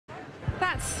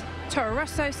Toro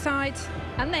Rosso's side,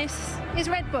 and this is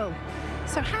Red Bull.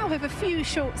 So how have a few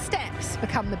short steps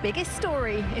become the biggest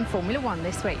story in Formula One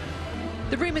this week?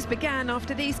 The rumours began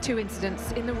after these two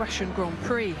incidents in the Russian Grand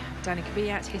Prix. Danny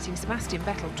Kvyat hitting Sebastian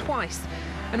Vettel twice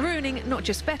and ruining not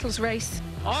just Vettel's race,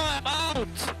 Oh, I'm out!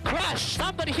 Crash!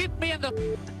 Somebody hit me in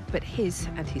the... but his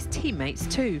and his teammates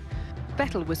too.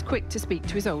 Vettel was quick to speak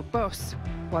to his old boss,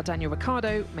 while Daniel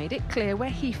Ricciardo made it clear where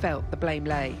he felt the blame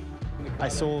lay. I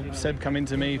saw Seb come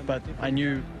into me, but I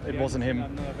knew it wasn't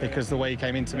him because the way he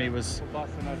came into me was,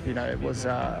 you know, it was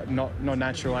not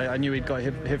natural. I knew he'd got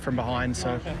hit from behind,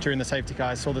 so during the safety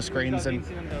car I saw the screens and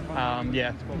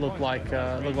yeah, looked like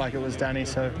it was Danny.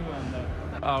 So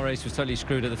our race was totally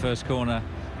screwed at the first corner.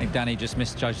 I think Danny just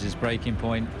misjudged his braking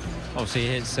point. Obviously he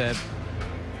hit Seb,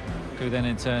 who then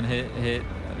in turn hit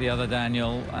the other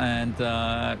Daniel, and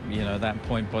you know, at that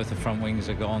point both the front wings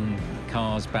are gone,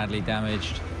 cars badly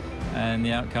damaged, and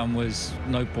the outcome was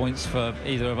no points for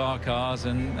either of our cars,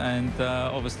 and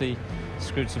obviously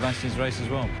screwed Sebastian's race as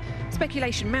well.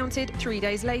 Speculation mounted 3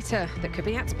 days later that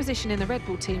Kvyat's position in the Red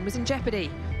Bull team was in jeopardy,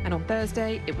 and on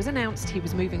Thursday it was announced he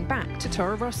was moving back to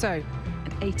Toro Rosso,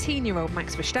 and 18-year-old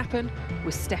Max Verstappen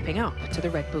was stepping up to the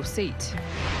Red Bull seat.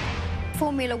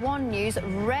 Formula One news: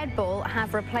 Red Bull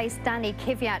have replaced Danny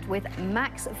Kvyat with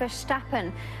Max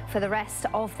Verstappen for the rest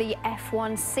of the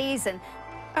F1 season.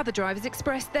 Other drivers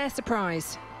expressed their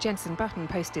surprise. Jenson Button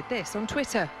posted this on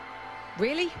Twitter.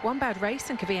 Really? One bad race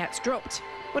and Kvyat's dropped.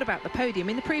 What about the podium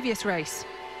in the previous race?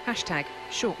 Hashtag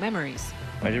short memories.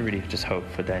 I really just hope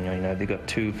for Daniel. You know, they've got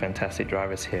two fantastic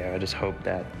drivers here. I just hope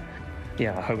that,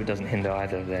 yeah, I hope it doesn't hinder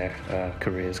either of their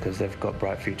careers, because they've got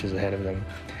bright futures ahead of them.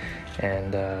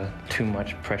 And too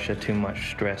much pressure, too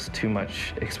much stress, too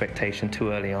much expectation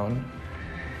too early on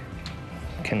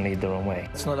can lead the wrong way.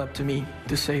 It's not up to me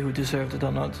to say who deserved it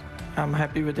or not. I'm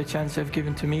happy with the chance they've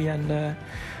given to me, and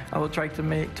I will try to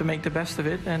make the best of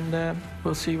it, and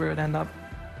we'll see where it ends up.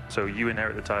 So you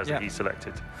inherit the tyres that he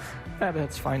selected? Yeah, but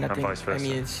that's fine. I think. Vice versa. I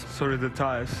mean, it's... Sorry, the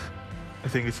tyres. I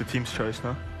think it's the team's choice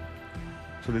now.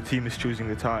 So the team is choosing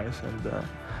the tyres,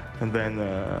 and then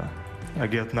I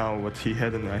get now what he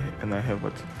had, and I have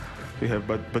what we have.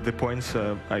 But the points,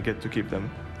 I get to keep them.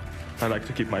 I like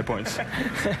to keep my points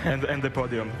and the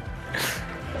podium.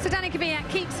 So Danny Kvyat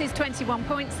keeps his 21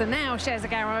 points and now shares a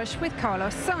garage with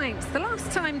Carlos Sainz. The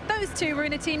last time those two were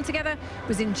in a team together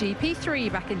was in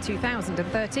GP3 back in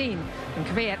 2013, and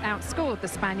Kvyat outscored the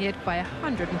Spaniard by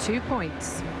 102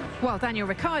 points. While Daniel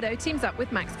Ricciardo teams up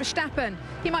with Max Verstappen.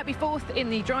 He might be fourth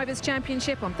in the Drivers'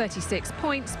 Championship on 36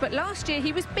 points, but last year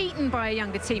he was beaten by a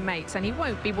younger teammate and he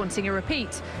won't be wanting a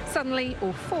repeat. Suddenly,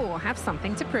 all four have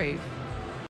something to prove.